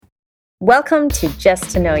Welcome to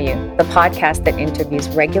Just to Know You, the podcast that interviews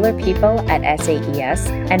regular people at SAES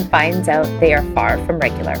and finds out they are far from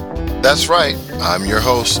regular. That's right. I'm your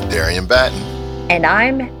host, Darian Batten. And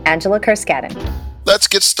I'm Angela Kerskaden. Let's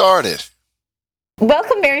get started.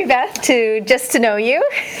 Welcome, Marybeth, to Just to Know You.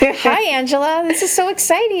 Hi, Angela. This is so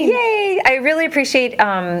exciting. Yay! I really appreciate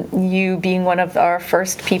you being one of our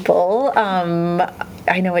first people.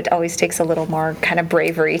 I know it always takes a little more kind of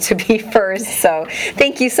bravery to be first, so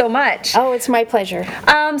thank you so much. Oh, it's my pleasure.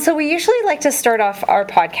 So we usually like to start off our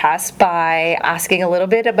podcast by asking a little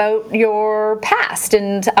bit about your past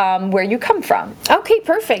and where you come from. Okay,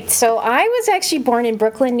 perfect. So I was actually born in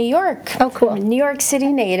Brooklyn, New York. Oh, cool. I'm a New York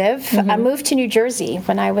City native. Mm-hmm. I moved to New Jersey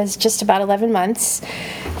when I was just about 11 months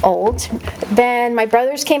old. Then my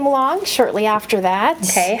brothers came along shortly after that.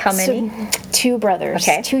 Okay, how many? So, two brothers.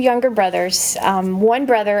 Okay. Two younger brothers. One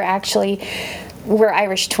brother actually, we're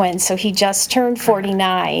Irish twins, so he just turned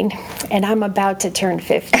 49, and I'm about to turn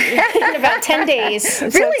 50 in about 10 days. I'm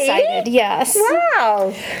so Really? excited. Yes.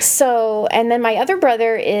 Wow. So, and then my other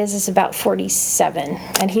brother is about 47,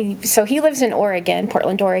 and he lives in Oregon,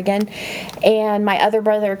 Portland, Oregon, and my other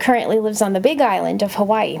brother currently lives on the Big Island of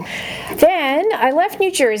Hawaii. Then I left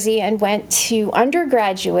New Jersey and went to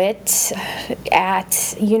undergraduate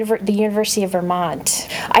at the University of Vermont.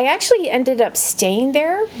 I actually ended up staying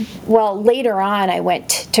there. Well, later on, I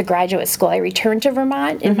went to graduate school. I returned to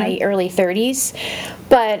Vermont in my early 30s,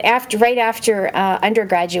 but right after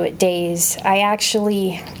undergraduate days, I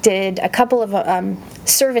actually did a couple of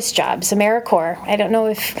service jobs, AmeriCorps. I don't know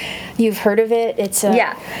if you've heard of it. It's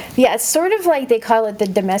it's sort of like they call it the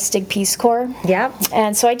Domestic Peace Corps. Yeah.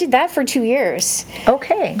 And so I did that for 2 years.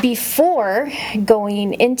 Okay. Before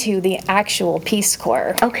going into the actual Peace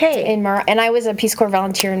Corps. Okay. And I was a Peace Corps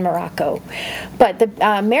volunteer in Morocco. But the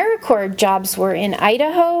AmeriCorps jobs were in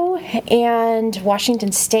Idaho and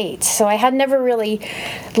Washington State. So I had never really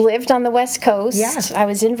lived on the West Coast. Yeah. I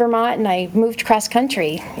was in Vermont and I moved cross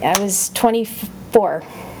country. I was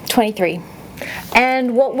 23.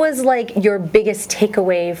 And what was like your biggest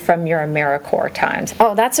takeaway from your AmeriCorps times?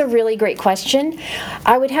 Oh, that's a really great question.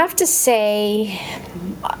 I would have to say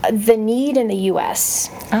the need in the U.S.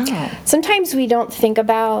 Oh. Sometimes we don't think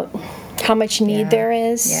about how much need there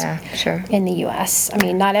is in the U.S. I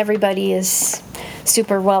mean, not everybody is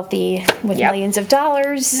super wealthy with millions of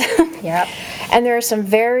dollars. Yep. And there are some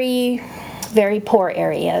very poor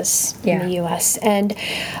areas in the U.S. And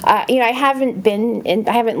I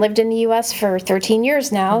haven't lived in the U.S. for 13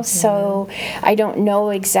 years now, so I don't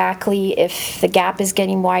know exactly if the gap is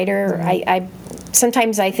getting wider.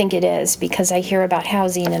 Sometimes I think it is because I hear about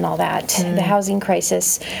housing and all that, the housing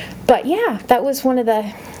crisis. But yeah, that was one of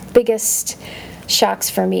the biggest shocks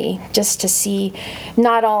for me, just to see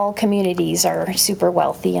not all communities are super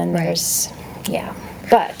wealthy, and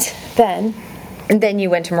but then. And then you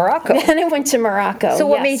went to Morocco. Then I went to Morocco. So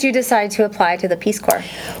what made you decide to apply to the Peace Corps?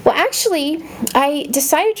 Well, actually, I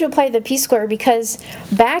decided to apply to the Peace Corps because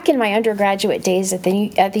back in my undergraduate days at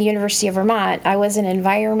the University of Vermont, I was an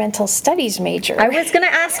environmental studies major. I was going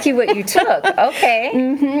to ask you what you took.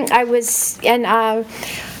 Okay. I was, and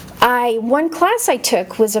one class I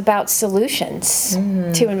took was about solutions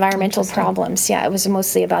to environmental problems. Yeah, it was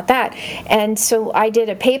mostly about that. And so I did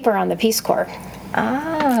a paper on the Peace Corps.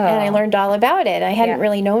 And I learned all about it. I hadn't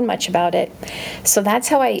really known much about it. So that's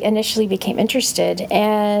how I initially became interested.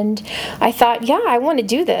 And I thought, I want to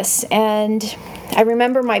do this. And I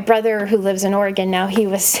remember my brother, who lives in Oregon now, he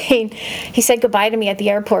said goodbye to me at the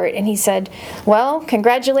airport, and he said, well,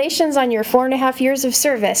 congratulations on your 4.5 years of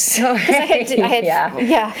service. I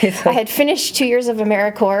had finished 2 years of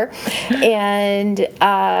AmeriCorps and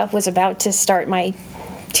was about to start my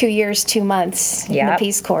 2 years, 2 months in the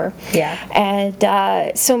Peace Corps. Yeah. And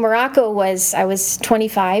so Morocco I was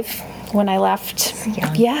 25 when I left.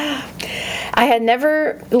 Yeah. I had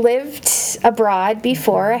never lived abroad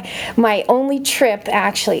before. My only trip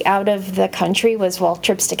actually out of the country was,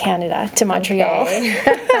 trips to Canada, to Montreal. Okay.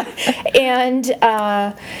 And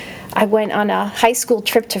I went on a high school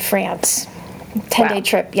trip to France. 10-day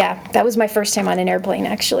trip, That was my first time on an airplane,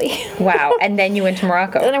 actually. Wow. And then you went to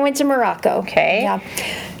Morocco. Then I went to Morocco. Okay. Yeah.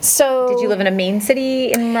 So did you live in a main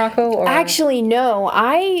city in Morocco? Or? Actually, no.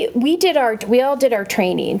 We all did our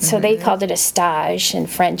training, so they called it a stage in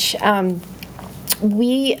French.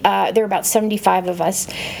 There were about 75 of us,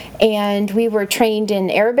 and we were trained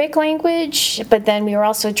in Arabic language, but then we were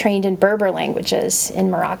also trained in Berber languages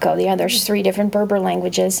in Morocco. There's 3 different Berber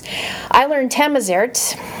languages. I learned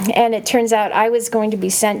Tamazight, and it turns out I was going to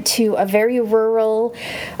be sent to a very rural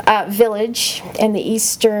village in the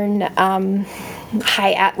eastern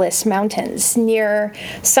high Atlas Mountains,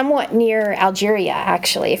 somewhat near Algeria,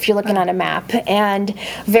 actually, if you're looking on a map, and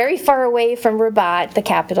very far away from Rabat, the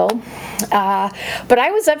capital. But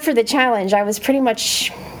I was up for the challenge. I was pretty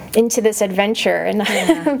much into this adventure, and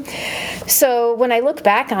so when I look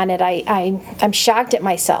back on it, I'm shocked at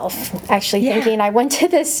myself, actually, thinking I went to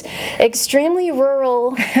this extremely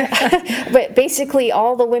rural, but basically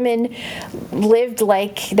all the women lived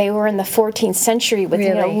like they were in the 14th century with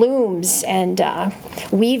looms and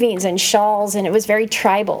weavings and shawls, and it was very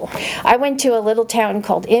tribal. I went to a little town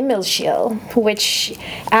called Imilshil, which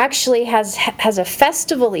actually has a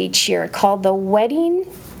festival each year called the Wedding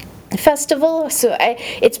Festival. So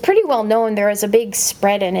it's pretty well known. There is a big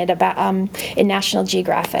spread in it about in National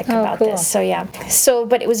Geographic about this. So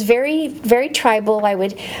but it was very, very tribal.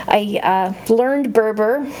 I learned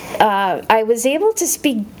Berber. I was able to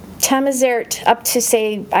speak Tamazight up to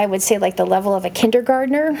I would say like the level of a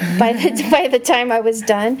kindergartner by the time I was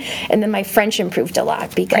done, and then my French improved a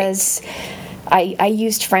lot because I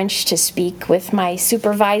used French to speak with my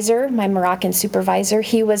supervisor, my Moroccan supervisor.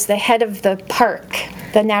 He was the head of the park,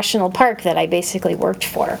 the national park that I basically worked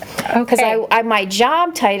for. Because my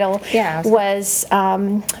job title was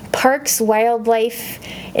Parks Wildlife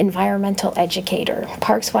Environmental Educator.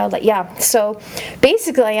 Parks Wildlife, So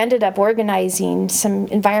basically I ended up organizing some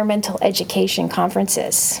environmental education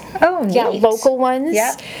conferences. Oh, neat. Yeah, local ones.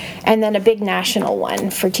 Yeah. And then a big national one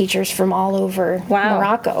for teachers from all over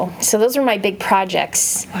Morocco. So those are my big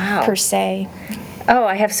projects per se. Oh,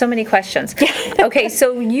 I have so many questions. Okay,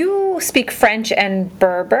 so you speak French and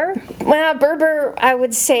Berber? Well, Berber, I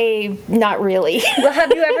would say not really. Well,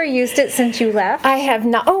 have you ever used it since you left? I have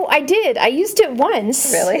not. Oh, I did. I used it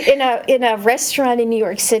once. Really? In a restaurant in New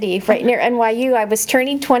York City, right near NYU. I was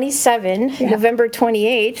turning 27, November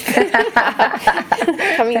 28th.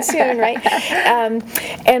 Coming soon, right?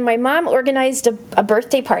 And my mom organized a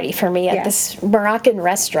birthday party for me at this Moroccan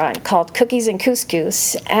restaurant called Cookies and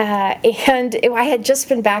Couscous. And I had just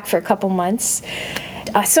been back for a couple months.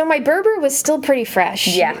 So my Berber was still pretty fresh.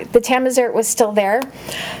 Yeah. The Tamazight was still there.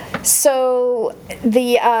 So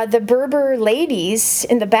the Berber ladies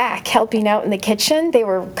in the back helping out in the kitchen, they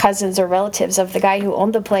were cousins or relatives of the guy who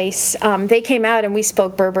owned the place. They came out and we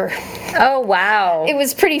spoke Berber. Oh, wow. It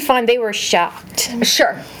was pretty fun. They were shocked.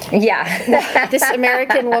 Sure. Yeah. This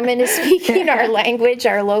American woman is speaking our language,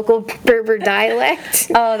 our local Berber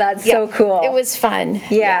dialect. Oh, that's so cool. It was fun.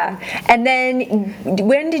 Yeah. And then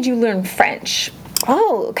when did you learn French?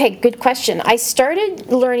 Oh, okay, good question. I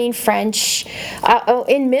started learning French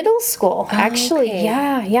in middle school, actually.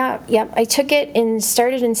 Okay. Yeah. I took it and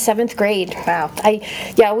started in 7th grade. Wow.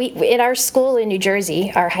 We in our school in New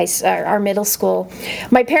Jersey, our middle school.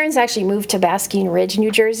 My parents actually moved to Basking Ridge,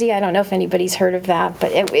 New Jersey. I don't know if anybody's heard of that,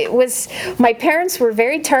 but it was. My parents were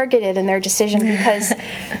very targeted in their decision because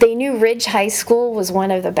they knew Ridge High School was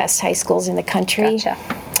one of the best high schools in the country. Gotcha.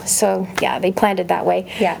 So they planned it that way.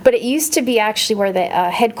 Yeah. But it used to be actually where the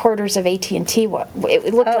headquarters of AT&T was.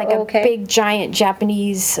 It looked like a big, giant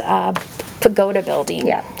Japanese pagoda building.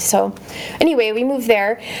 Yeah. So anyway, we moved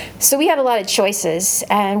there. So we had a lot of choices,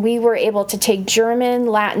 and we were able to take German,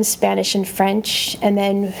 Latin, Spanish, and French, and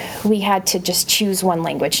then we had to just choose one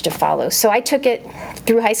language to follow. So I took it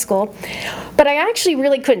through high school, but I actually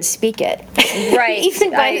really couldn't speak it. Right. Even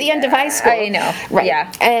by the end of high school. I know. Right.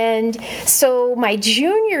 Yeah. And so my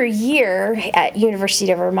junior year at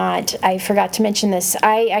University of Vermont, I forgot to mention this,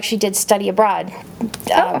 I actually did study abroad.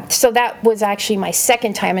 So that was actually my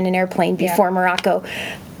second time in an airplane before Morocco.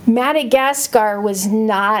 Madagascar was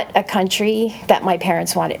not a country that my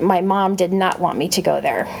parents wanted. My mom did not want me to go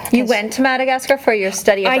there. You went to Madagascar for your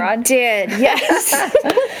study abroad? I did, yes.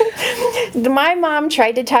 My mom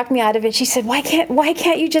tried to talk me out of it. She said, "Why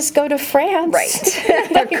can't you just go to France?"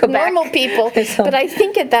 Right. Like normal people. But I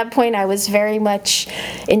think at that point I was very much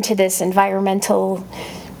into this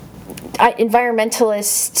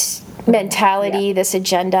environmentalist mentality, this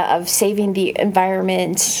agenda of saving the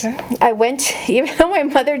environment. Sure. I went, even though my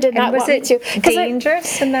mother did not want me to. Was it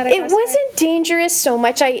dangerous in Madagascar? It wasn't dangerous so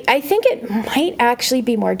much. I think it might actually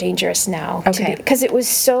be more dangerous now. Okay. Because it was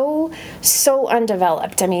so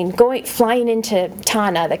undeveloped. I mean, flying into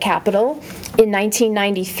Tana, the capital, in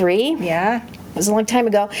 1993. Yeah. It was a long time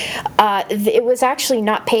ago. It was actually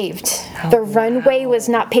not paved. The runway was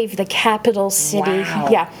not paved. The capital city. Wow.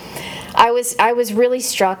 Yeah. I was really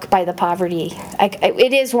struck by the poverty.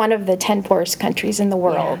 It is one of the 10 poorest countries in the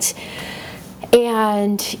world. Yeah.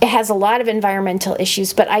 And it has a lot of environmental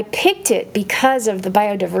issues, but I picked it because of the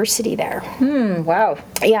biodiversity there. Wow.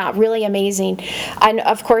 Yeah, really amazing. And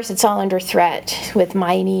of course, it's all under threat with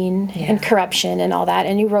mining and corruption and all that,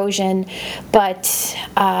 and erosion. But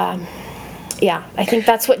yeah, I think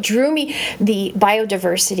that's what drew me. The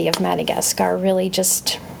biodiversity of Madagascar really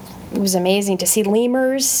just was amazing to see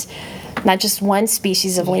lemurs. Not just one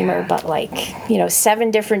species of lemur, but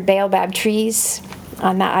 7 different baobab trees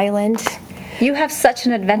on that island. You have such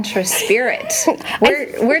an adventurous spirit.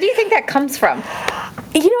 Where do you think that comes from?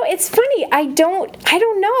 It's funny. I don't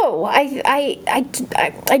know.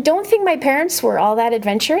 I don't think my parents were all that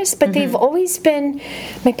adventurous, but they've always been.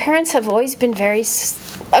 My parents have always been very,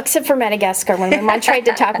 except for Madagascar when my mom tried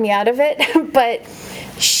to talk me out of it, but.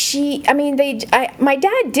 My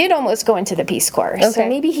dad did almost go into the Peace Corps, so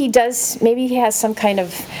maybe he has some kind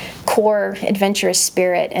of core adventurous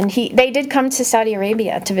spirit, and they did come to Saudi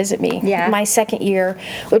Arabia to visit me my second year,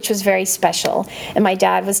 which was very special, and my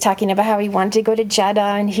dad was talking about how he wanted to go to Jeddah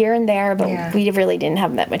and here and there, but we really didn't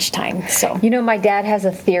have that much time. So my dad has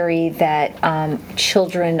a theory that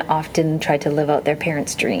children often try to live out their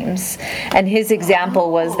parents' dreams, and his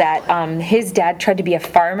example was that his dad tried to be a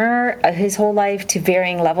farmer his whole life to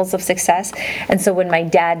varying levels of success, and so when my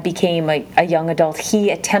dad became a young adult, he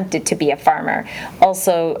attempted to be a farmer,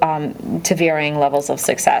 also to varying levels of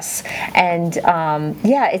success. And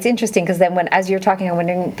it's interesting because then as you're talking,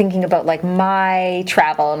 I'm thinking about my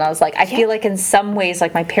travel, and I was like, I feel like in some ways,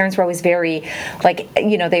 my parents were always very,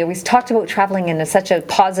 they always talked about traveling in such a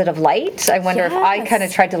positive light. I wonder if I kind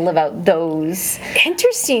of tried to live out those.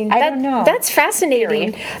 Interesting. I don't know. That's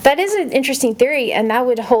fascinating. Theory. That is an interesting theory, and that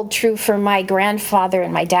would hold true for my grandfather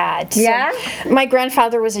and my dad. Yeah? So my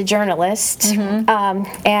grandfather was a journalist,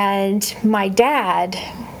 and my dad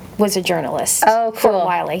was a journalist for a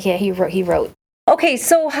while. He wrote. Okay,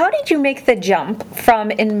 so how did you make the jump from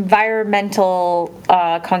environmental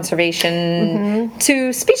conservation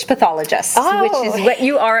to speech pathologist, which is what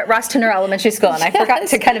you are at Ross Turner Elementary School, and I forgot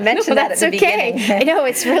to kind of mention that at the beginning. I know,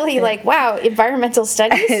 it's really wow, environmental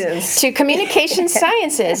studies to communication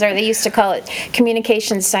sciences, or they used to call it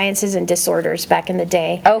communication sciences and disorders back in the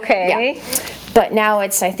day. Okay. Yeah. But now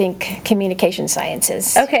it's, I think, communication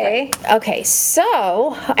sciences. Okay. Okay,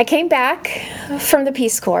 so I came back from the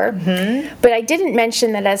Peace Corps, but I didn't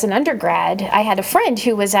mention that as an undergrad, I had a friend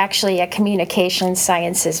who was actually a communication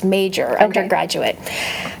sciences major, undergraduate.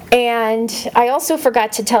 And I also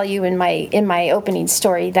forgot to tell you in my opening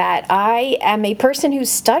story that I am a person who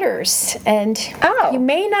stutters, and you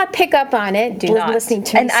may not pick up on it listening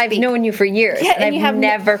to me And I've known you for years, and I've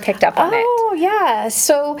never picked up on it. Oh, yeah.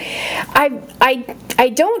 So I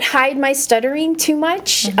don't hide my stuttering too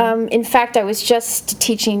much. In fact, I was just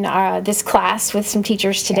teaching this class with some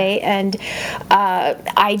teachers today, and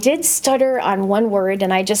I did stutter on one word,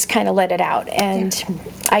 and I just kind of let it out. And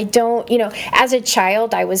I don't, as a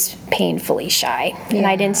child, I was painfully shy, and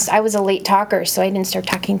I was a late talker, so I didn't start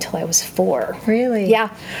talking till I was 4. Really? Yeah.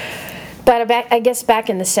 But I guess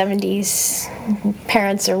back in the 70s,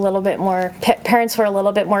 parents were a little bit more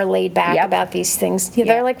laid back about these things.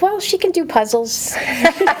 They're like, well, she can do puzzles.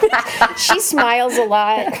 She smiles a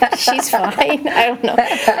lot. She's fine. I don't know.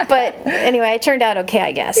 But anyway, it turned out okay,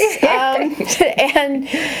 I guess. And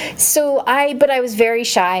so but I was very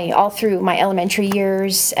shy all through my elementary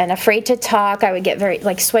years and afraid to talk. I would get very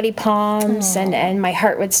sweaty palms, and my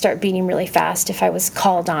heart would start beating really fast if I was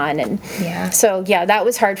called on. And so, that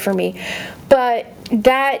was hard for me. But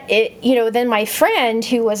then my friend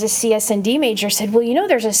who was a CS&D major said, well,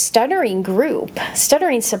 there's a stuttering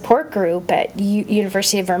support group at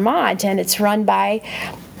University of Vermont, and it's run by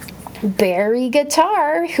Barry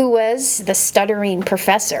Guitar, who was the stuttering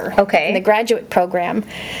professor in the graduate program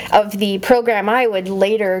of the program I would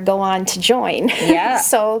later go on to join. Yeah.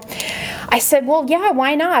 So I said, well, yeah,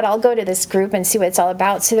 why not? I'll go to this group and see what it's all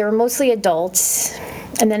about. So they were mostly adults.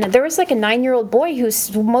 And then there was a 9-year-old boy who's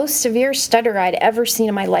the most severe stutterer I'd ever seen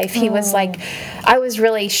in my life. He was I was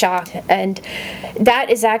really shocked. And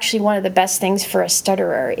that is actually one of the best things for a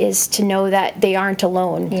stutterer, is to know that they aren't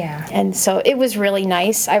alone. Yeah. And so it was really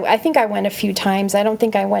nice. I think I went a few times. I don't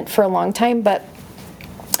think I went for a long time, but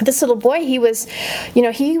this little boy, he was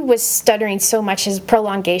stuttering so much, his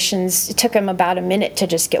prolongations, it took him about a minute to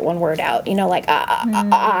just get one word out,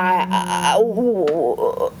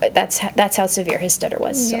 that's how severe his stutter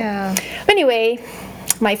was. So. Yeah. Anyway,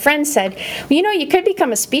 my friend said, well, you could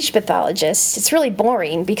become a speech pathologist. It's really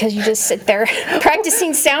boring because you just sit there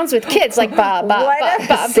practicing sounds with kids, like ba, ba, what ba,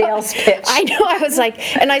 ba, sales pitch. I know. I was like,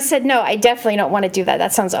 and I said, no, I definitely don't want to do that.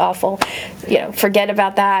 That sounds awful. Forget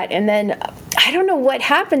about that. And then I don't know what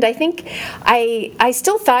happened. I think I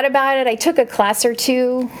still thought about it. I took a class or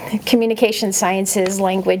two, communication sciences,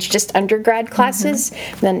 language, just undergrad classes.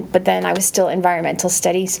 But then I was still environmental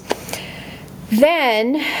studies.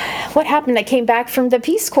 Then, what happened? I came back from the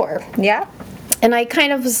Peace Corps. Yeah. And I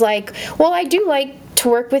kind of was like, well, I do like to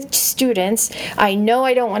work with students. I know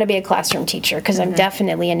I don't want to be a classroom teacher because I'm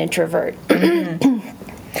definitely an introvert.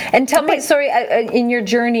 And tell me, sorry, in your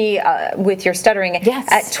journey with your stuttering, Yes.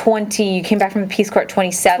 at 20, you came back from the Peace Corps at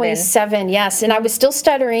 27. 27, yes, and I was still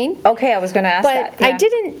stuttering. Okay, I was going to ask But that. I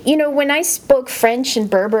didn't, when I spoke French and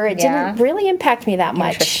Berber, it Yeah. didn't really impact me that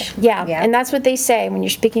much. Interesting. Yeah. Yeah. And that's what they say when you're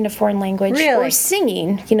speaking a foreign language. Really? Or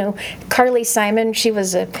singing. Carly Simon, she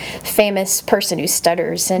was a famous person who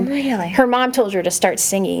stutters. And Really? her mom told her to start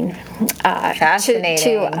singing Fascinating.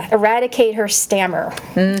 to eradicate her stammer.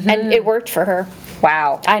 And it worked for her.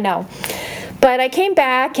 Wow. I know. But I came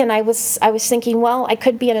back and I was thinking, well, I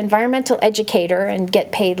could be an environmental educator and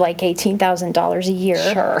get paid like $18,000 a year.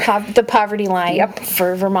 Sure. The poverty line Yep.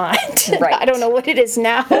 for Vermont. Right. I don't know what it is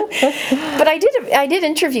now. But I did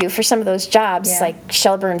interview for some of those jobs, Yeah. like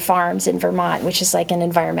Shelburne Farms in Vermont, which is like an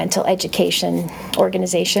environmental education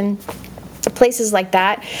organization. Places like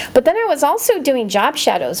that. But then I was also doing job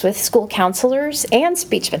shadows with school counselors and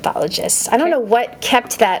speech pathologists. I don't know what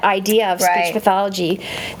kept that idea of Right. speech pathology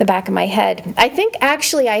in the back of my head. I think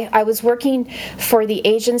actually I was working for the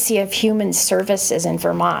Agency of Human Services in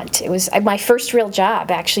Vermont. It was my first real job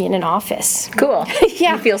actually in an office. Cool.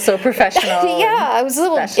 Yeah. You feel so professional. Yeah, I was a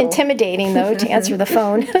little special. intimidating though to answer the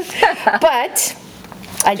phone. But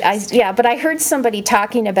but I heard somebody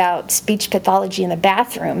talking about speech pathology in the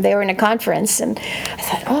bathroom. They were in a conference, and I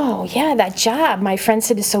thought, oh, yeah, that job. My friend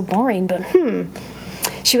said is so boring, but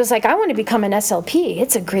She was like, I want to become an SLP.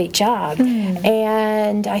 It's a great job.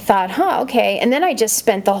 And I thought, okay. And then I just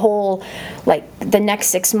spent the next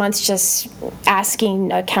 6 months just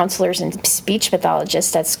asking counselors and speech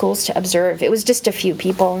pathologists at schools to observe. It was just a few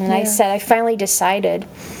people. And I finally decided,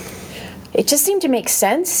 it just seemed to make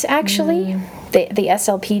sense, actually. The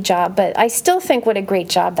SLP job, but I still think what a great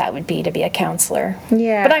job that would be to be a counselor.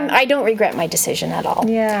 Yeah. But I don't regret my decision at all.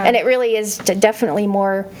 Yeah. And it really is definitely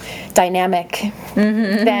more dynamic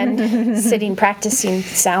than sitting practicing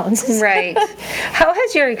sounds. Right. How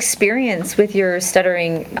has your experience with your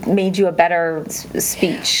stuttering made you a better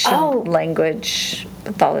speech and language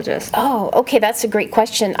pathologist? Oh, okay, that's a great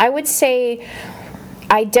question. I would say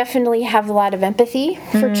I definitely have a lot of empathy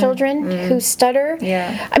for children who stutter.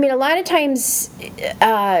 Yeah. I mean, a lot of times,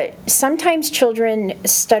 sometimes children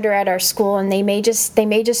stutter at our school, and they may just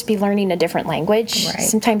be learning a different language. Right.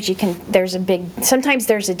 Sometimes sometimes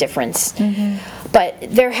there's a difference. But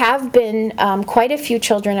there have been quite a few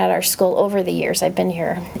children at our school over the years I've been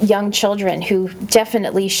here, young children who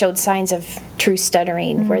definitely showed signs of true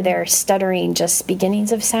stuttering, where they're stuttering just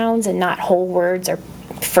beginnings of sounds and not whole words or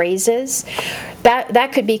phrases.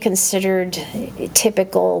 That could be considered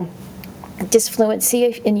typical disfluency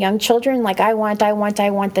in young children, like I want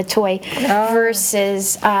the toy,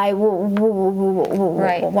 versus I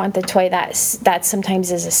want the toy. That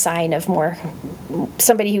sometimes is a sign of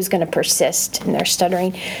somebody who's going to persist in their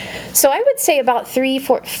stuttering. So I would say about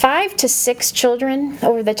 5 to 6 children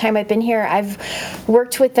over the time I've been here. I've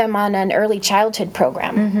worked with them on an early childhood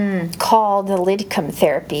program called the Lidcombe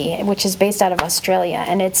therapy, which is based out of Australia,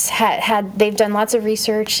 and they've done lots of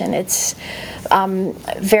research, and it's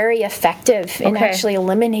very effective in actually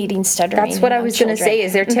eliminating stuttering. That's what I was going to say.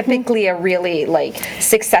 Is there typically a really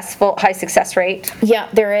high success rate? Yeah,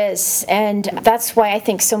 there is. And that's why I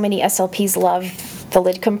think so many SLPs love the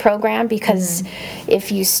Lidcombe program, because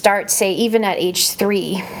if you start, say, even at age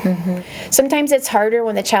 3, sometimes it's harder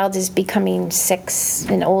when the child is becoming 6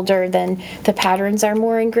 and older, then the patterns are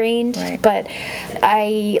more ingrained. Right. But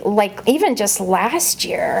even just last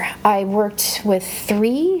year, I worked with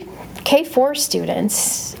 3 K4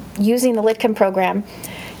 students using the Lidcombe program,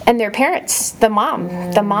 and their parents, the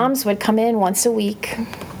moms would come in once a week,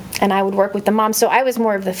 and I would work with the mom. So I was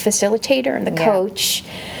more of the facilitator and the coach,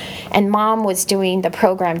 and mom was doing the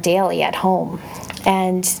program daily at home.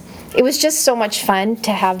 And it was just so much fun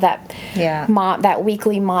to have that that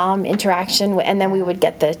weekly mom interaction, and then we would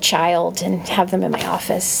get the child and have them in my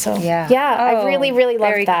office. So I really, really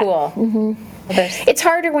loved that. Very cool. It's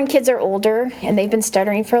harder when kids are older and they've been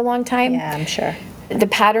stuttering for a long time. Yeah, I'm sure. The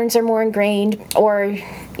patterns are more ingrained, or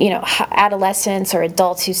adolescents or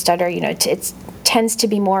adults who stutter, it tends to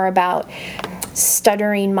be more about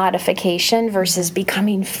stuttering modification versus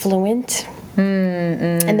becoming fluent.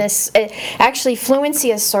 And actually,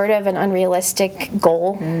 fluency is sort of an unrealistic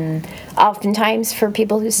goal, oftentimes for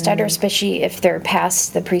people who stutter, especially if they're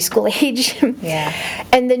past the preschool age.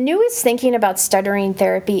 And the newest thinking about stuttering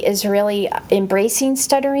therapy is really embracing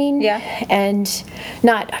stuttering, and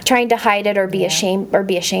not trying to hide it or be ashamed of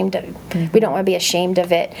it. We don't want to be ashamed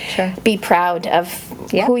of it. Sure. Be proud of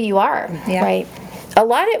who you are, right?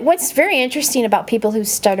 what's very interesting about people who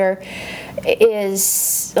stutter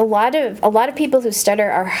is a lot of people who stutter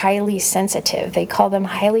are highly sensitive. They call them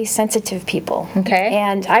highly sensitive people. Okay.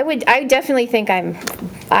 And I definitely think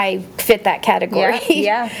I fit that category.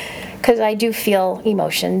 Yeah. Because I do feel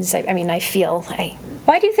emotions. I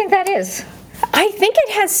Why do you think that is? I think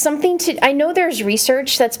it has something to. I know there's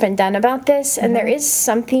research that's been done about this, and there is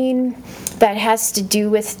something that has to do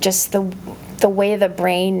with just the way the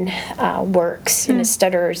brain works in a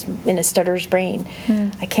stutterer's brain.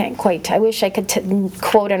 I can't quite. I wish I could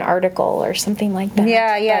quote an article or something like that.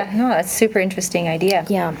 Yeah. No, that's a super interesting idea.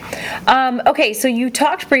 Yeah. Okay, so you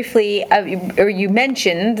talked briefly, or you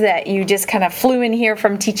mentioned that you just kind of flew in here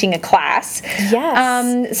from teaching a class.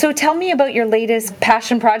 Yes. So tell me about your latest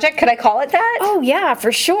passion project. Could I call it that? Oh, yeah,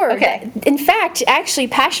 for sure. Okay. In fact, actually,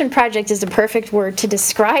 passion project is the perfect word to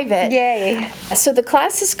describe it. Yay. So the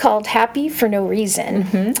class is called Happy for No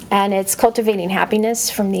Reason, and it's cultivating happiness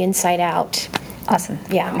from the inside out. Awesome.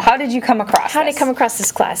 Yeah. How did you come across How did I this? come across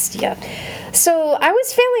this class? Yeah. So I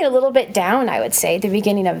was feeling a little bit down, I would say, at the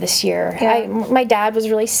beginning of this year. Yeah. My dad was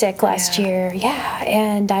really sick last year. Yeah.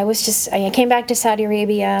 And I came back to Saudi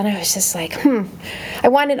Arabia, and I was just like,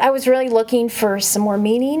 I was really looking for some more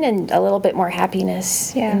meaning and a little bit more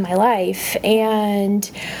happiness in my life. And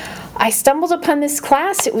I stumbled upon this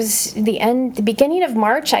class. It was the beginning of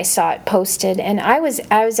March. I saw it posted, and I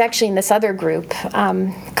was actually in this other group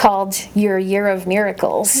called Your Year of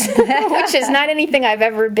Miracles, which is not anything I've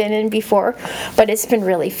ever been in before, but it's been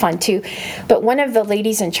really fun too. But one of the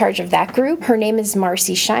ladies in charge of that group, her name is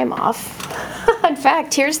Marcy Scheimoff. In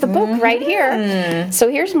fact, here's the book right here. So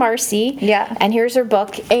here's Marcy, and here's her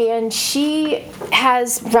book, and she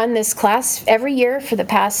has run this class every year for the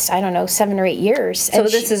past, 7 or 8 years. So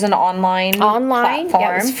this is an online platform.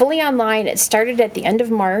 Yeah, it was fully online. It started at the end of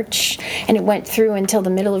March, and it went through until the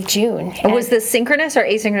middle of June. And was this synchronous or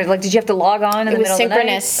asynchronous? Like, did you have to log on in the middle of the night?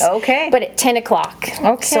 It was synchronous. Okay. But at 10 o'clock.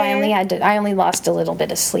 Okay. So I only lost a little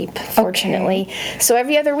bit of sleep, fortunately. Okay. So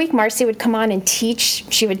every other week, Marcy would come on and teach.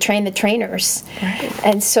 She would train the trainers. Right.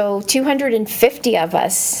 And so 250 of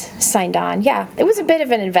us signed on. Yeah, it was a bit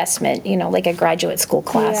of an investment, like a graduate school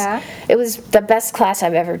class. Yeah. It was the best class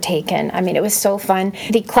I've ever taken. I mean, it was so fun.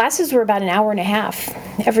 The classes were about an hour and a half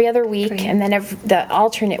every other week. Great. And then the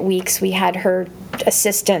alternate weeks, we had her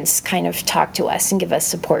assistants kind of talk to us and give us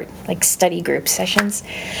support, like study group sessions.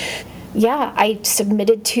 Yeah, I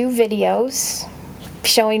submitted 2 videos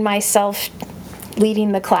showing myself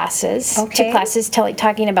leading the classes. Okay. 2 classes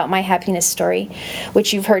talking about my happiness story,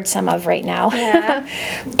 which you've heard some of right now. Yeah.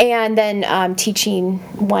 And then teaching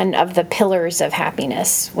one of the pillars of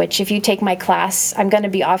happiness, which if you take my class, I'm going to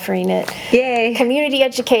be offering it. Yay. Community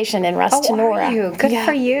education in Rustanora. Oh, are you? Good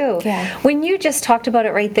for you. Yeah. When you just talked about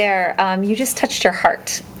it right there, you just touched your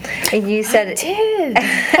heart. And you said I did.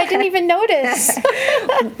 I didn't even notice.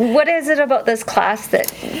 What is it about this class that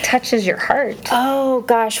touches your heart? Oh,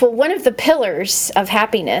 gosh. Well, one of the pillars of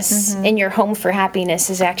happiness in your home for happiness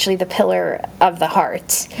is actually the pillar of the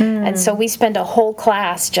heart. And so we spend a whole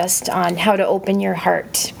class just on how to open your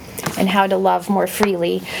heart and how to love more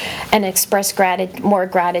freely and express more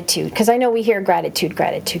gratitude. Because I know we hear gratitude,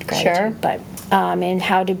 Sure. but and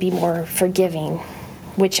how to be more forgiving,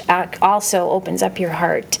 which also opens up your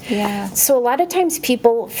heart. Yeah. So a lot of times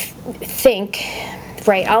people think,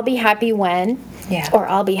 right, I'll be happy when, or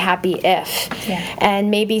I'll be happy if. Yeah.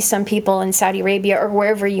 And maybe some people in Saudi Arabia or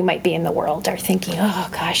wherever you might be in the world are thinking, oh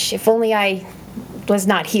gosh, if only I was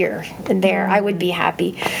not here and there, I would be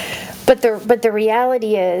happy. But the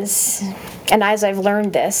reality is, and as I've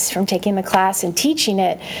learned this from taking the class and teaching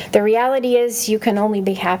it, the reality is you can only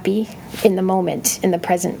be happy in the moment, in the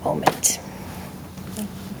present moment.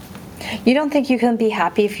 You don't think you can be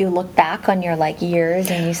happy if you look back on your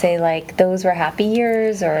years and you say those were happy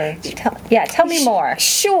years, or tell me more.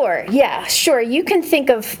 Sure. You can think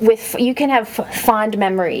you can have fond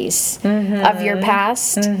memories of your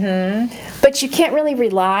past, but you can't really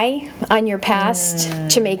rely on your past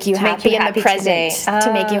to make you happy in the present.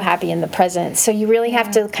 To make you happy in the present. So you really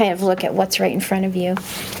have to kind of look at what's right in front of you.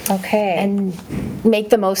 Okay. And make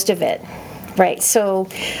the most of it. Right. So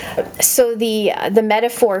the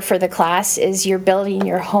metaphor for the class is you're building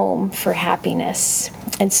your home for happiness.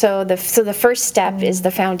 And so the first step is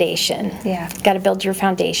the foundation. Yeah. Got to build your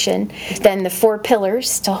foundation. Then the 4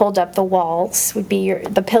 pillars to hold up the walls would be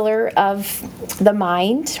the pillar of the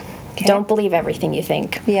mind. Okay. Don't believe everything you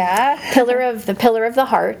think. Yeah. The pillar of the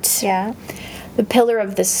heart. Yeah. The pillar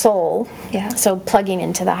of the soul. Yeah. So plugging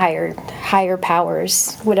into the higher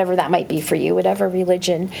powers, whatever that might be for you, whatever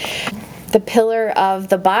religion. the pillar of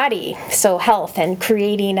the body, so health and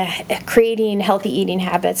creating healthy eating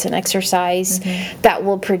habits and exercise that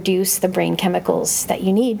will produce the brain chemicals that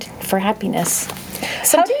you need for happiness.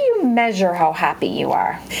 How do you measure how happy you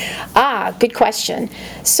are? Good question.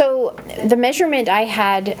 So the measurement I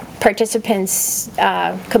had participants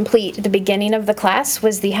complete at the beginning of the class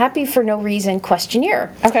was the Happy for No Reason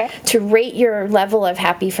questionnaire. Okay. To rate your level of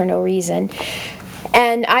happy for no reason.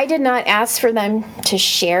 And I did not ask for them to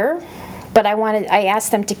share, but I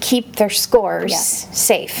asked them to keep their scores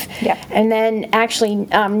safe. Yeah. And then actually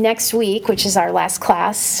next week, which is our last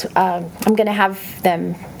class, I'm going to have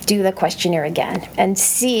them do the questionnaire again and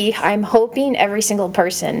see. I'm hoping every single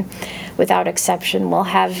person, without exception, will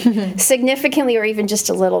have significantly or even just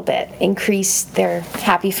a little bit increase their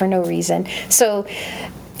happy for no reason. So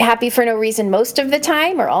happy for no reason most of the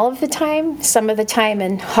time or all of the time, some of the time,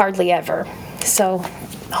 and hardly ever. So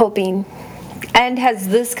hoping. And has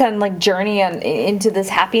this kind of like journey into this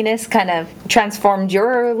happiness kind of transformed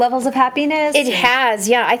your levels of happiness? It has,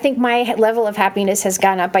 yeah. I think my level of happiness has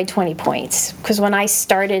gone up by 20 points. Because when I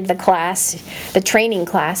started the training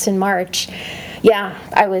class in March, I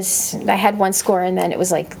had one score and then it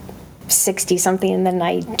was like 60 something, and then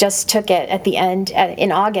I just took it at the end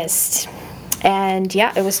in August. And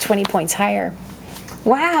it was 20 points higher.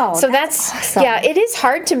 Wow. So that's awesome. It is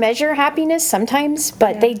hard to measure happiness sometimes,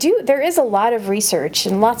 but there is a lot of research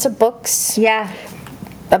and lots of books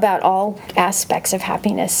about all aspects of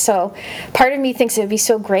happiness. So part of me thinks it would be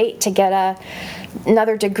so great to get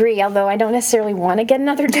another degree, although I don't necessarily want to get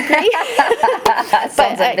another degree.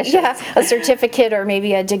 Sounds ambitious. A certificate or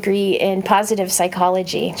maybe a degree in positive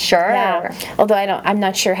psychology. Sure. Yeah. Although I'm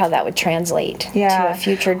not sure how that would translate to a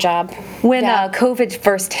future job. When COVID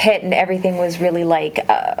first hit and everything was really like,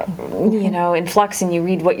 in flux, and you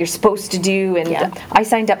read what you're supposed to do, and I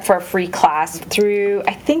signed up for a free class through,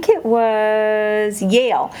 I think it was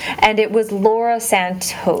Yale, and it was Laura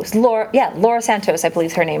Santos, I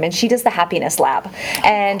believe is her name, and she does the Happiness Lab,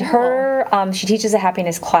 and her, she teaches a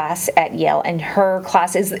happiness class at Yale, and her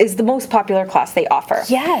class is the most popular class they offer.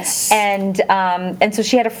 Yes. And so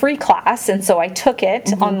she had a free class, and so I took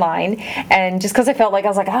it online, and just because I felt like, I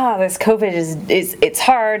was like, this COVID is it's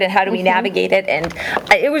hard, and how do we navigate it? And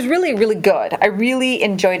it was really, really good. I really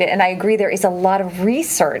enjoyed it, and I agree there is a lot of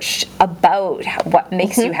research about what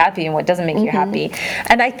makes you happy and what doesn't make you happy.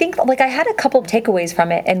 And I think, I had a couple of takeaways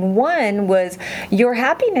from it, and one was your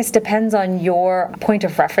happiness depends on your point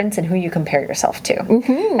of reference and who you compare yourself to.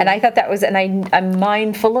 And I thought that was, and I'm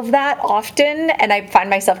mindful of that often, and I find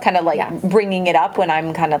myself kind of bringing it up when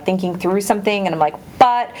I'm kind of thinking through something, and I'm like,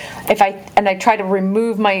 but if I try to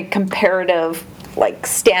remove my comparative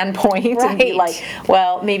standpoint and be like,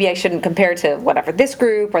 well, maybe I shouldn't compare to whatever this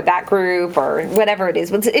group or that group or whatever it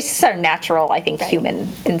is. It's just our natural, I think, human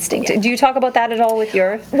instinct. Do you talk about that at all with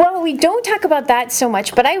yours? Well, we don't talk about that so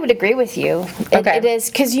much, but I would agree with you. It is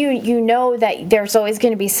because you know that there's always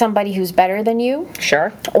going to be somebody who's better than you.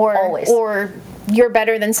 Sure. Or you're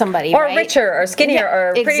better than somebody, or richer or skinnier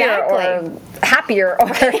or prettier or happier or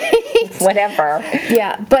whatever.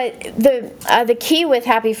 Yeah, but the key with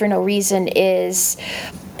happy for no reason is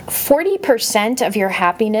 40% of your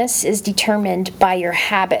happiness is determined by your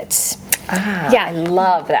habits. I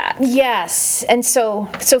love that. Yes. And so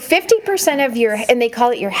 50% of and they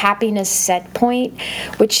call it your happiness set point,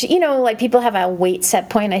 which, people have a weight set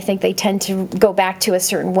point. I think they tend to go back to a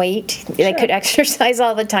certain weight. Sure. They could exercise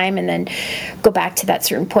all the time and then go back to that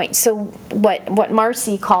certain point. So what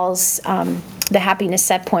Marcy calls the happiness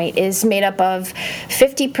set point is made up of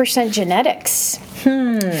 50% genetics,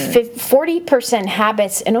 40%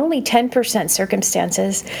 habits, and only 10%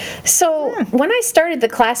 circumstances. So when I started the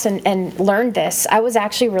class and learned this, I was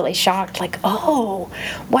actually really shocked. Like, oh,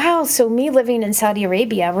 wow, so me living in Saudi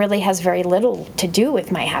Arabia really has very little to do with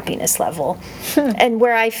my happiness level. And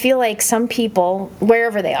where I feel like some people,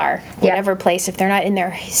 wherever they are, whatever place, if they're not in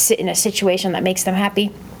a situation that makes them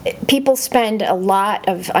happy, people spend a lot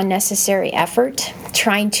of unnecessary effort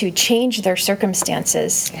trying to change their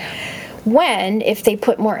circumstances when, if they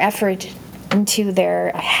put more effort into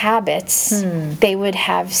their habits, they would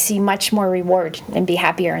see much more reward and be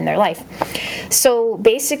happier in their life. So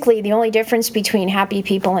basically, the only difference between happy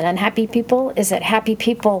people and unhappy people is that happy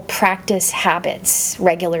people practice habits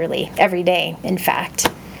regularly, every day, in fact.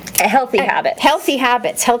 Healthy habits. Healthy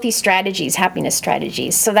habits, healthy strategies, happiness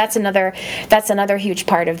strategies. So that's another huge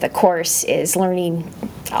part of the course, is learning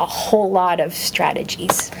a whole lot of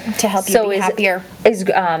strategies to help you be happier. Is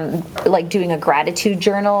like doing a gratitude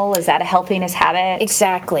journal, is that a helpiness habit?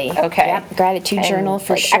 Exactly. Okay. Yep. Gratitude journal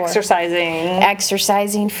for like sure.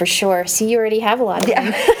 Exercising For sure. See, you already have a lot of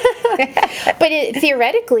them. But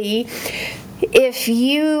theoretically,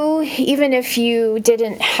 even if you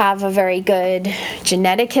didn't have a very good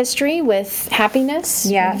genetic history with happiness,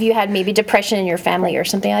 if you had maybe depression in your family or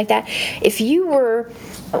something like that, if you were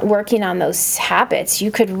working on those habits, you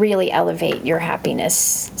could really elevate your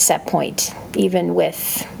happiness set point, even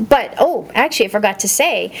with, but actually I forgot to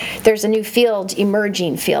say, there's a new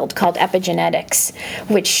emerging field called epigenetics,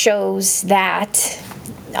 which shows that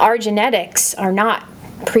our genetics are not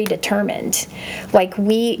predetermined. Like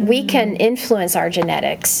we can influence our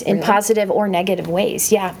genetics in positive or negative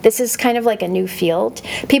ways. Yeah, this is kind of like a new field.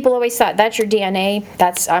 People always thought, that's your DNA.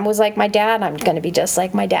 I was like my dad, I'm going to be just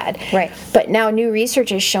like my dad. Right. But now new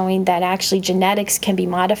research is showing that actually genetics can be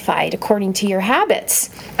modified according to your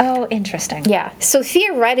habits. Oh, interesting. Yeah. So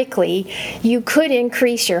theoretically, you could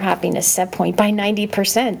increase your happiness set point by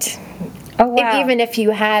 90%. Oh, wow. Even if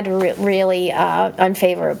you had really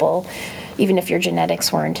unfavorable, even if your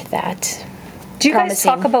genetics weren't that Do you promising.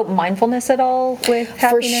 guys talk about mindfulness at all with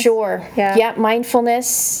happiness? For sure. Yeah.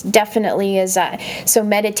 Mindfulness definitely is. So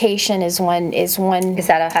meditation is one. Is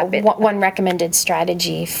that a habit? One recommended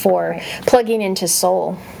strategy for plugging into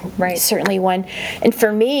soul. Right. Certainly one. And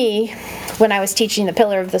for me, when I was teaching the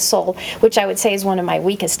pillar of the soul, which I would say is one of my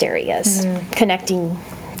weakest areas, connecting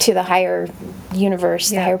to the higher universe,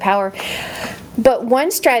 the higher power. But one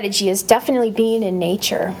strategy is definitely being in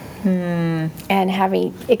nature. And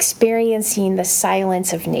experiencing the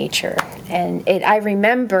silence of nature. And I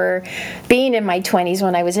remember being in my 20s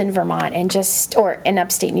when I was in Vermont or in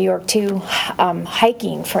upstate New York too,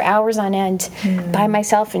 hiking for hours on end by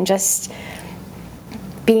myself and just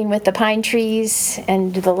being with the pine trees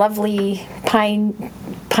and the lovely pine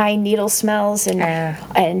needle smells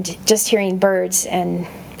and just hearing birds and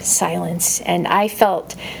silence. And I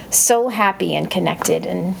felt so happy and connected,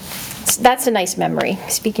 and that's a nice memory.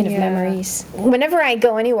 Speaking of memories, whenever I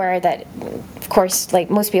go anywhere that, of course, like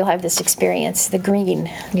most people have this experience, the green.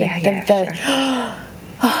 Sure.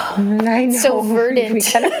 I know. So verdant. We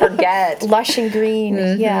kind of forget. Lush and green.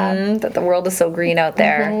 That the world is so green out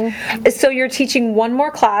there. So you're teaching one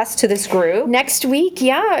more class to this group? Next week,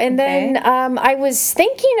 and then I was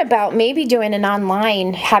thinking about maybe doing an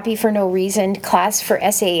online Happy for No Reason class for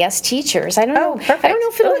SAS teachers. I don't know. Perfect. I don't know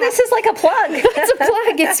if it'll this is like a plug. It's a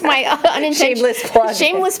plug. It's my unintentional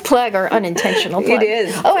shameless plug or unintentional plug. It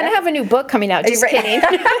is. Oh, and I have a new book coming out. Just kidding.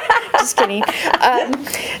 Just kidding.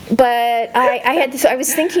 But I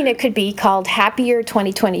was thinking it could be called Happier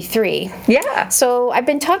 2023. Yeah. So I've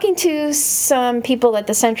been talking to some people at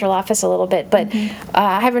the central office a little bit, but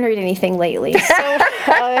I haven't heard anything lately. So,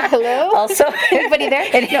 hello? Also, anybody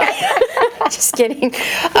there? No. Just kidding.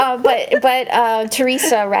 But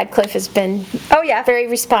Teresa Radcliffe has been very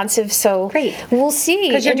responsive. So great. We'll see.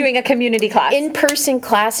 Because you're doing a community class. In-person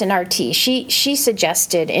class in RT. She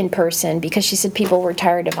suggested in-person because she said people were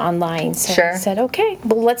tired of online. So I said, okay,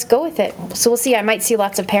 well, let's go with it. So we'll see. I might see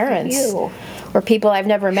lots of parents or people I've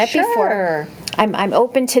never met before. I'm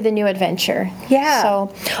open to the new adventure. Yeah.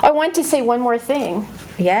 So I want to say one more thing.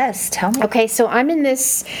 Yes, tell me. Okay, so I'm in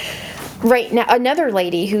this right now. Another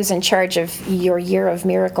lady who's in charge of your Year of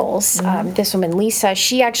Miracles, this woman, Lisa,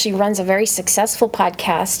 she actually runs a very successful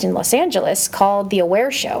podcast in Los Angeles called The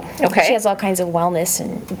Aware Show. Okay. She has all kinds of wellness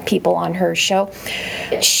and people on her show.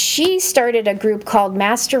 She started a group called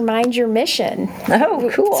Mastermind Your Mission.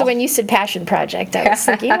 Oh, cool. So when you said passion project, I was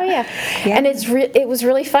thinking, And it was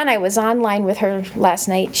really fun. I was online with her last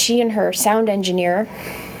night, she and her sound engineer,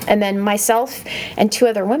 and then myself and two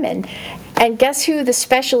other women. And guess who the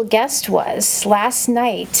special guest was last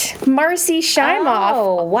night? Marcy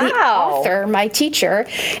Shimoff, the author, my teacher.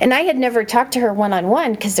 And I had never talked to her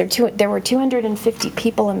one-on-one because there were 250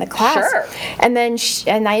 people in the class. Sure. And then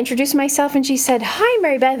I introduced myself, and she said, "Hi,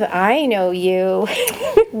 Marybeth, I know you."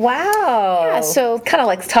 Wow. Yeah, so kind of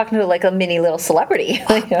like talking to like a mini little celebrity.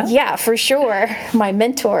 Yeah, for sure. My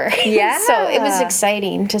mentor. Yeah. So it was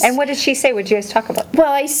exciting. And what did she say? What did you guys talk about?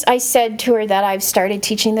 Well, I said to her that I've started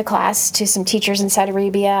teaching the class to some teachers in Saudi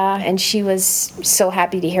Arabia, and she was so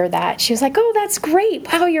happy to hear that. She was like, "Oh, that's great.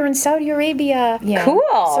 Wow, you're in Saudi Arabia." Yeah. Cool.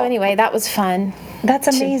 So anyway, that was fun. That's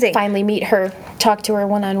amazing. To finally meet her, talk to her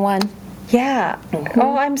one-on-one. Yeah.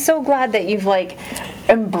 Oh, I'm so glad that you've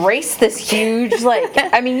embraced this huge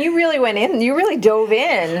you really went in, you really dove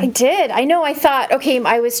in. I did. I know. I thought, okay,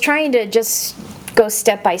 I was trying to just go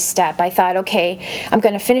step by step. I thought, okay, I'm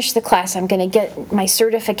going to finish the class. I'm going to get my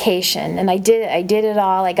certification, and I did it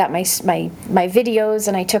all. I got my videos,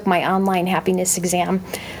 and I took my online happiness exam,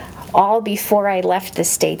 all before I left the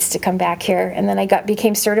States to come back here. And then I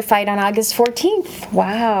became certified on August 14th.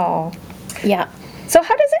 Wow. Yeah. So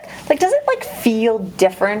how does it feel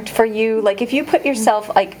different for you? Like if you put yourself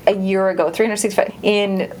like a year ago, 365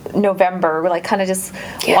 in November, we're like kind of just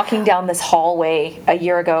walking down this hallway a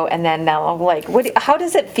year ago, and then now like how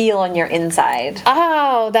does it feel on your inside?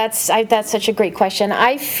 Oh, that's such a great question.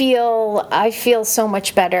 I feel so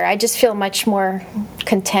much better. I just feel much more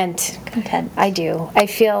content. I do. I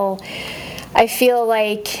feel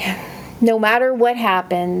like no matter what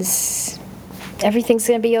happens, everything's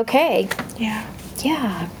going to be okay. Yeah.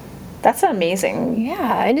 Yeah. That's amazing.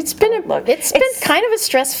 Yeah, and it's been kind of a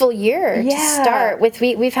stressful year to start with.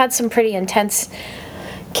 We've had some pretty intense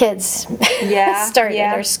kids start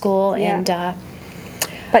at our school, and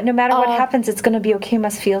but no matter what happens, it's going to be okay.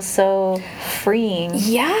 Must feel so freeing.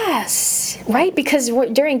 Yes, right, because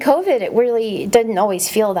during COVID, it really didn't always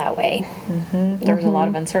feel that way. There was a lot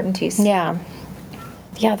of uncertainties. Yeah,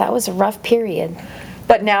 that was a rough period.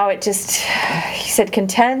 But now it just, he said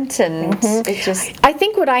content, and it just... I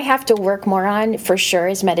think what I have to work more on, for sure,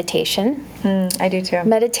 is meditation. I do too.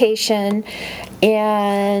 Meditation,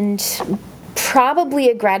 and probably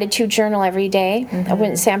a gratitude journal every day. I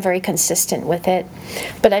wouldn't say I'm very consistent with it.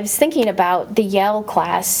 But I was thinking about the Yale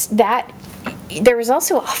class. There was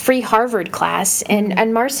also a free Harvard class,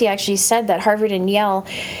 and Marcy actually said that Harvard and Yale,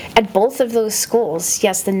 at both of those schools,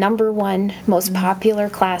 yes, the number one most popular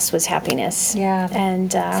class was happiness. Yeah. And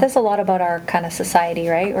it says a lot about our kind of society,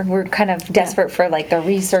 right? We're kind of desperate for like the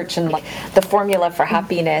research and like the formula for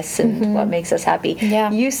happiness and what makes us happy. Yeah.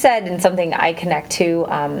 You said, and something I connect to,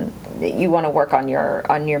 that you want to work on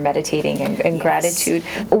your meditating and gratitude.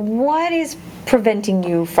 What is preventing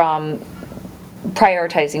you from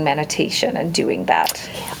prioritizing meditation and doing that?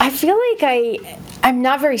 I feel like I'm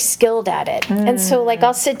not very skilled at it. And so like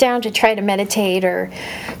I'll sit down to try to meditate or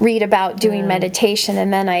read about doing meditation,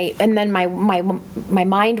 and then my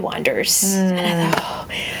mind wanders.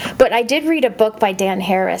 But I did read a book by Dan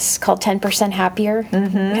Harris called 10% Happier.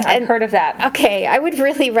 I've heard of that. Okay, I would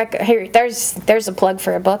really recommend. There's a plug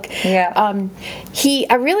for a book. Yeah.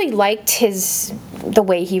 I really liked the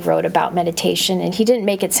way he wrote about meditation, and he didn't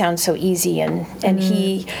make it sound so easy, and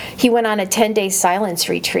he went on a 10-day silence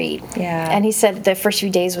retreat. Yeah. And he said the first few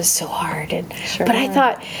days was so hard, I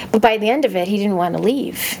thought, but by the end of it, he didn't want to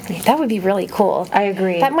leave. That would be really cool. I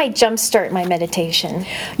agree. That might jumpstart my meditation.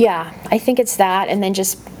 Yeah, I think it's that, and then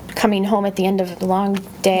just coming home at the end of a long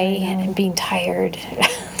day and being tired.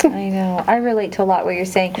 I know. I relate to a lot what you're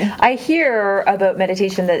saying. I hear about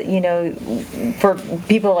meditation that, for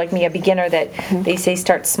people like me, a beginner, that they say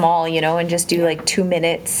start small, and just do like 2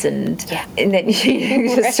 minutes and then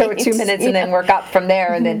you just start with 2 minutes and then work up from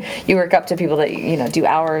there, and then you work up to people that, do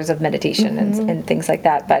hours of meditation and things like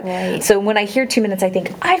that. But so when I hear 2 minutes, I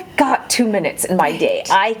think I've got 2 minutes in my day.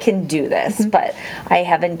 I can do this, but I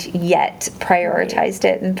haven't yet prioritized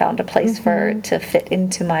it and found a place for it to fit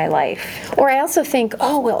into my life. Or I also think,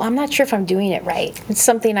 I'm not sure if I'm doing it right. It's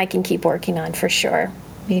something I can keep working on for sure.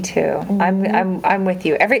 Me too. I'm with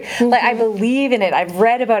you. I believe in it. I've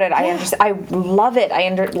read about it. I understand. I love it.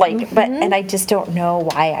 And I just don't know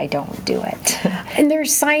why I don't do it. And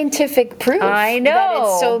there's scientific proof. I know that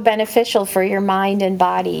it's so beneficial for your mind and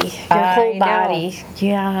body, your whole body.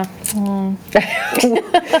 Yeah.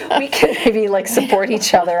 We can maybe support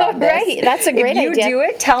each other on this. Right. That's a great idea. If you do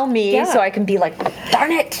it, tell me so I can be like,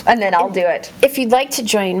 darn it, and then I'll do it. If you'd like to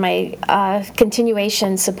join my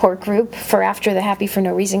continuation support group for after the Happy for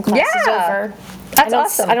No Reason class is over. That's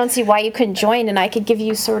awesome. I don't see why you couldn't join, and I could give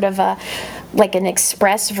you sort of an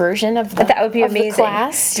express version of the That would be amazing. The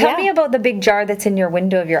class. Tell me about the big jar that's in your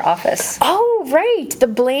window of your office. Oh, right. The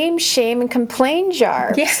blame, shame, and complain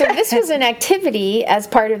jar. Yeah. So this was an activity as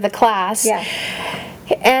part of the class. Yeah.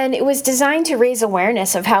 And it was designed to raise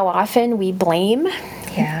awareness of how often we blame.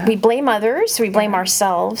 Yeah. We blame others, we blame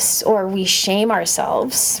ourselves, or we shame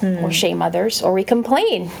ourselves, or shame others, or we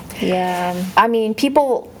complain. Yeah. I mean,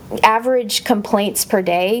 average complaints per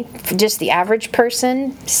day, just the average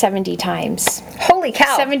person, 70 times. Holy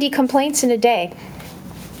cow. 70 complaints in a day.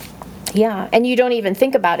 Yeah, and you don't even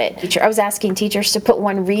think about it. I was asking teachers to put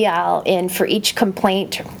 $1 in for each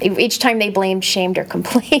complaint, each time they blamed, shamed, or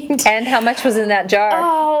complained. And how much was in that jar?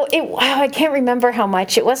 Oh, I can't remember how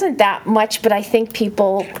much. It wasn't that much, but I think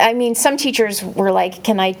some teachers were like,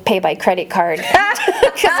 "Can I pay by credit card?"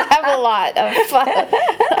 Because I have a lot of,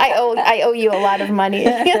 I owe you a lot of money.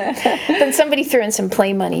 Then somebody threw in some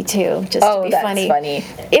play money too, just to be funny. Funny.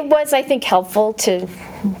 It was, I think, helpful to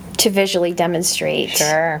visually demonstrate.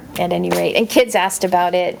 Sure. At any rate, and kids asked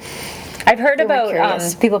about it. I've heard They were about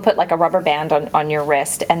curious. people put like a rubber band on your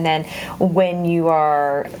wrist, and then when you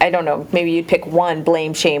are, I don't know, maybe you'd pick one,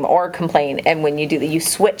 blame, shame, or complain, and when you do that, you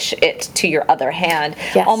switch it to your other hand,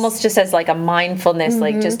 Yes. almost just as like a mindfulness,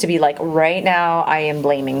 like just to be like, right now I am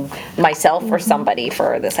blaming myself or somebody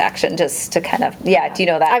for this action, just to kind of, do you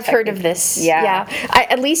know that? I've heard of this. Yeah.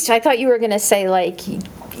 At least I thought you were going to say like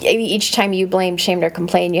each time you blamed, shamed, or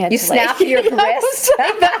complained, you had to snap like, your wrist.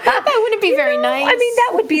 That wouldn't be very nice. I mean,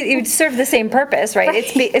 it would serve the same purpose, right?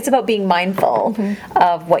 It's about being mindful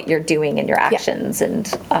of what you're doing and your actions, and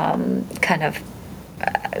kind of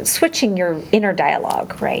switching your inner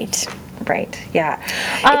dialogue. Right. Yeah.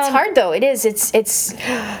 It's hard though. It is.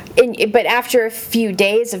 But after a few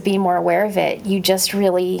days of being more aware of it, you just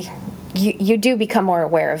really, you do become more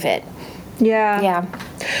aware of it. Yeah. Yeah.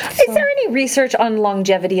 Is there any research on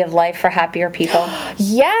longevity of life for happier people?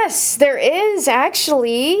 Yes, there is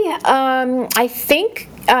actually. I think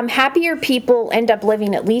happier people end up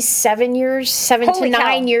living at least 7 Holy to 9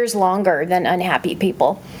 cow. years longer than unhappy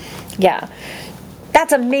people. Yeah.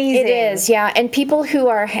 That's amazing. It is, yeah. And people who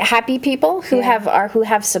are happy people who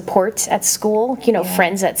have support at school,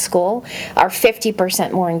 friends at school, are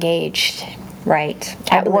 50% more engaged. Right.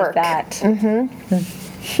 At believe work. that.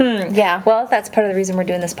 Yeah. Well, that's part of the reason we're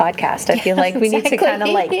doing this podcast. I feel like we need to kind of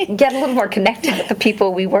like get a little more connected with the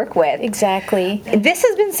people we work with. Exactly. This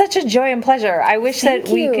has been such a joy and pleasure. I wish Thank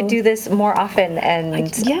that we you. could do this more often.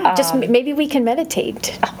 And Just maybe we can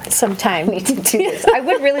meditate sometime. we need to do this. I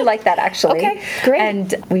would really like that, actually. Okay, great.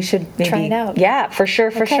 And we should maybe Try it out. Yeah, for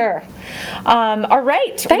sure. All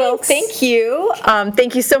right. Well, Thanks. thank you.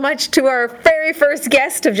 Thank you so much to our very first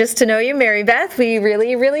guest of Just to Know You, Marybeth. We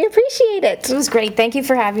really, really appreciate it. It was great. Thank you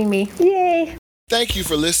for having me. Yay. Thank you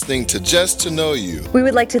for listening to Just to Know You. We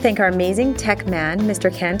would like to thank our amazing tech man,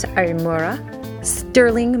 Mr. Kent Arimura,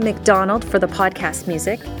 Sterling McDonald for the podcast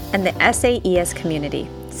music, and the SAES community.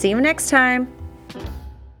 See you next time.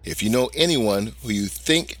 If you know anyone who you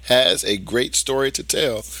think has a great story to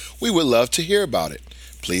tell, we would love to hear about it.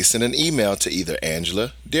 Please send an email to either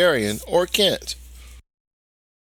Angela, Darian, or Kent.